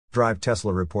Drive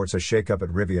Tesla reports a shakeup at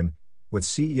Rivian, with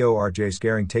CEO RJ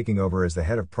Scaringe taking over as the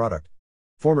head of product.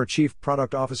 Former Chief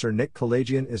Product Officer Nick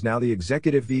Kalayjian is now the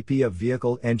Executive VP of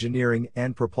Vehicle Engineering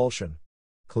and Propulsion.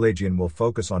 Kalayjian will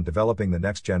focus on developing the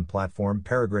next-gen platform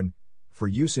Peregrine for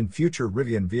use in future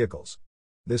Rivian vehicles.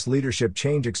 This leadership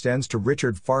change extends to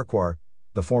Richard Farquhar,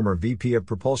 the former VP of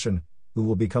Propulsion, who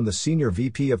will become the Senior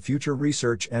VP of Future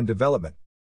Research and Development.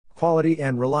 Quality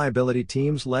and reliability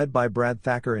teams led by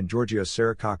Thacker and Georgios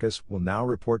Sarakakis will now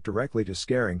report directly to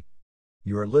Scaringe.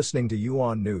 You are listening to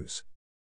UON News.